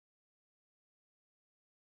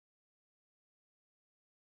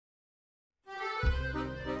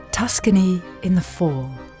Tuscany in the fall.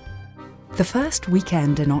 The first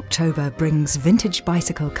weekend in October brings vintage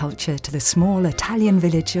bicycle culture to the small Italian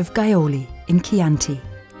village of Gaioli in Chianti.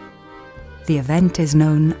 The event is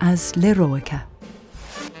known as l'Eroica.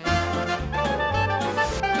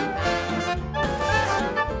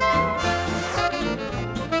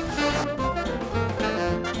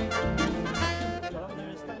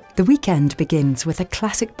 The weekend begins with a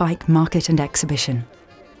classic bike market and exhibition.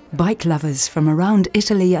 Bike lovers from around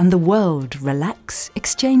Italy and the world relax,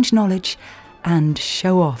 exchange knowledge, and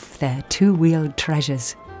show off their two-wheeled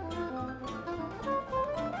treasures.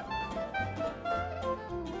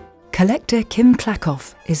 Collector Kim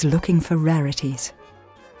Klakoff is looking for rarities.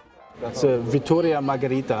 That's a Vittoria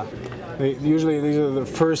Margherita. Usually these are the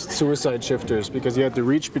first suicide shifters because you had to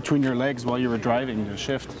reach between your legs while you were driving to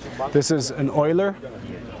shift. This is an oiler.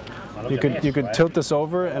 You could tilt this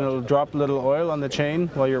over and it'll drop a little oil on the chain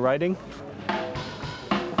while you're riding.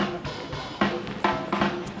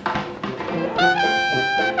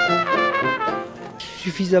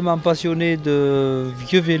 Suffisamment passionné de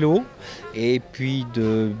vieux vélos et puis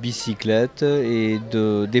de bicyclettes et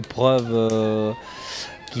d'épreuves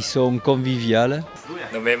qui sont conviviales.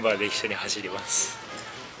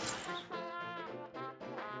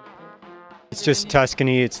 It's just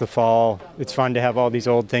Tuscany, it's the fall. It's fun to have all these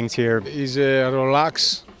old things here. Is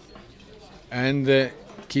relax and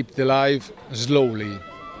keep the life slowly,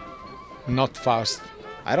 not fast.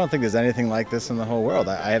 I don't think there's anything like this in the whole world.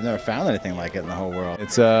 I have never found anything like it in the whole world.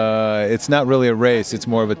 It's not really a race, it's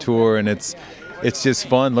more of a tour, and it's just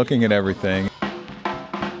fun looking at everything.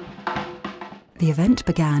 The event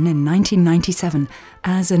began in 1997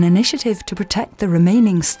 as an initiative to protect the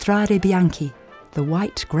remaining Strade Bianche, the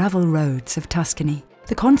white gravel roads of Tuscany.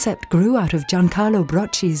 The concept grew out of Giancarlo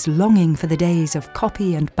Brocci's longing for the days of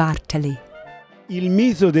Coppi and Bartoli. Il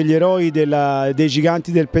mito degli eroi dei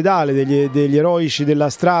giganti del pedale, degli eroici della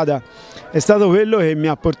strada, è stato quello che mi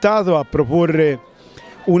ha portato a proporre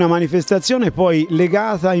una manifestazione poi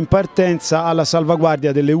legata in partenza alla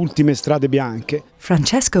salvaguardia delle ultime strade bianche.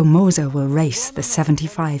 Francesco Moser will race the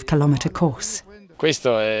 75-kilometer course.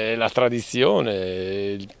 Questa è la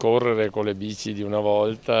tradizione, il correre con le bici di una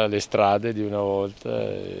volta, le strade di una volta,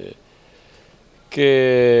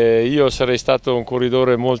 che io sarei stato un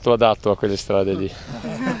corridore molto adatto a quelle strade lì.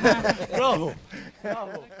 Bravo!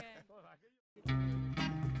 Bravo!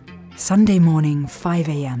 Sunday morning, 5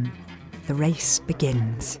 a.m. The race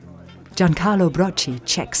begins. Giancarlo Brocci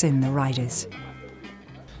checks in the riders.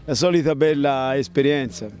 La solita bella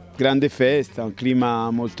esperienza, grande festa, un clima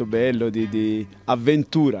molto bello di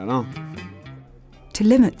avventura, no? To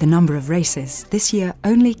limit the number of races, this year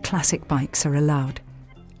only classic bikes are allowed.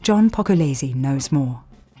 John Pocolesi knows more.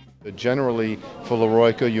 Generally, for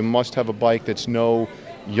l'Eroica, you must have a bike that's no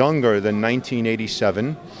younger than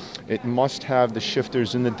 1987. It must have the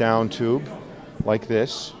shifters in the down tube, like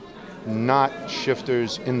this. Not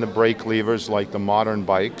shifters in the brake levers like the modern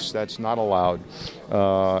bikes. That's not allowed.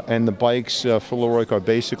 And the bikes for l'Eroica are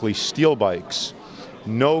basically steel bikes.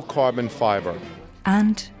 No carbon fiber.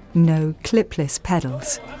 And no clipless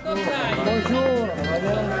pedals.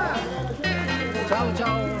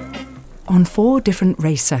 On 4 different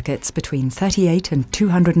race circuits between 38 and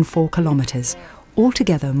 204 kilometres,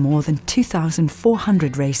 altogether more than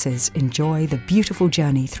 2,400 racers enjoy the beautiful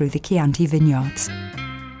journey through the Chianti vineyards.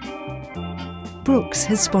 Brooks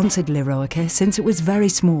has sponsored l'Eroica since it was very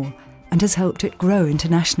small and has helped it grow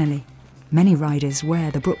internationally. Many riders wear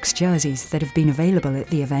the Brooks jerseys that have been available at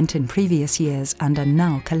the event in previous years and are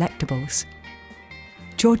now collectibles.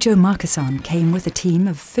 Giorgio Marchesan came with a team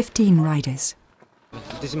of 15 riders.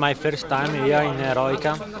 This is my first time here in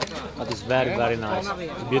Eroica, but it's very, very nice.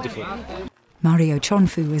 It's beautiful. Mario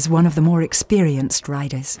Chonfu is one of the more experienced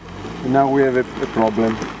riders. Now we have a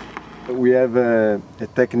problem. We have a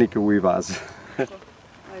technique with us.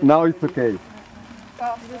 Now it's okay.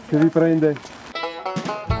 Che vi prende?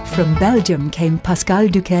 From Belgium came Pascal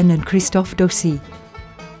Duquesne and Christophe Dossi.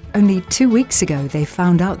 Only 2 weeks ago they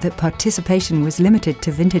found out that participation was limited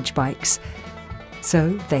to vintage bikes.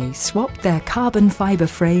 So they swapped their carbon fibre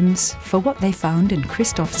frames for what they found in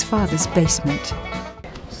Christophe's father's basement.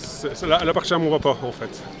 Elle appartient à mon papa en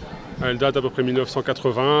fait. Elle date à peu près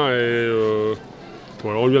 1980 et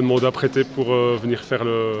voilà, on lui a demandé à prêter pour venir faire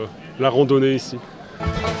la randonnée ici.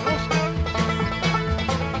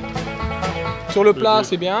 Sur le plat,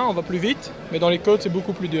 c'est bien, on va plus vite, mais dans les côtes, c'est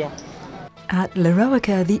beaucoup plus dur. At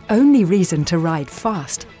l'Eroica, the only reason to ride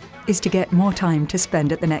fast is to get more time to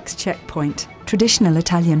spend at the next checkpoint. Traditional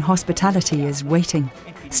Italian hospitality is waiting.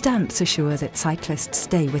 Stamps assure that cyclists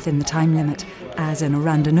stay within the time limit, as in a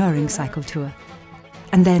randonneuring cycle tour.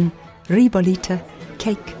 And then ribollita,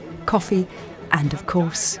 cake, coffee, and of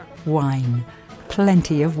course, wine.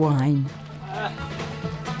 Plenty of wine.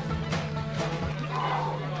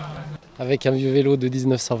 Avec un vieux vélo de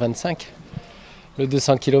 1925, le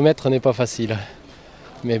 200 km n'est pas facile.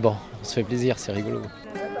 Mais bon, on se fait plaisir, c'est rigolo.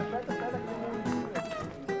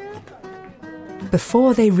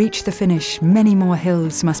 Before they reach the finish, many more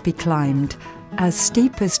hills must be climbed, as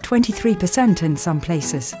steep as 23% in some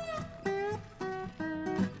places.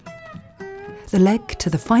 The leg to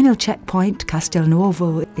the final checkpoint,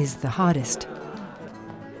 Castelnuovo, is the hardest.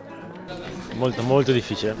 Molto, molto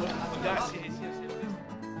difficile.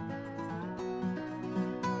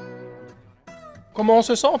 Comment on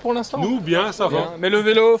se sent pour l'instant? Nous, bien, ça va. Mais le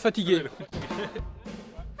vélo, fatigué.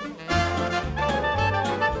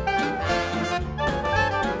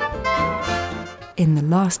 In the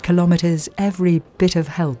last kilometres, every bit of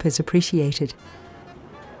help is appreciated.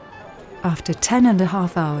 After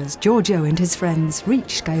 10.5 hours, Giorgio and his friends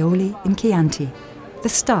reach Gaioli in Chianti, the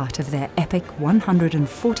start of their epic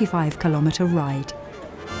 145-kilometre ride.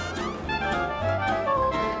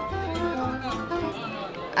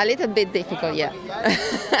 A little bit difficult, yeah.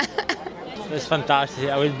 It's fantastic.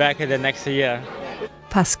 I will be back the next year.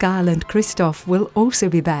 Pascal and Christophe will also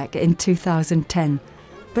be back in 2010,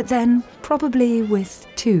 but then probably with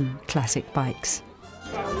 2 classic bikes.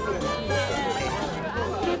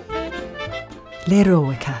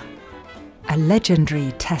 L'Eroica, a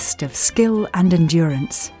legendary test of skill and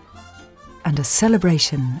endurance, and a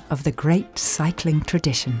celebration of the great cycling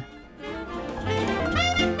tradition.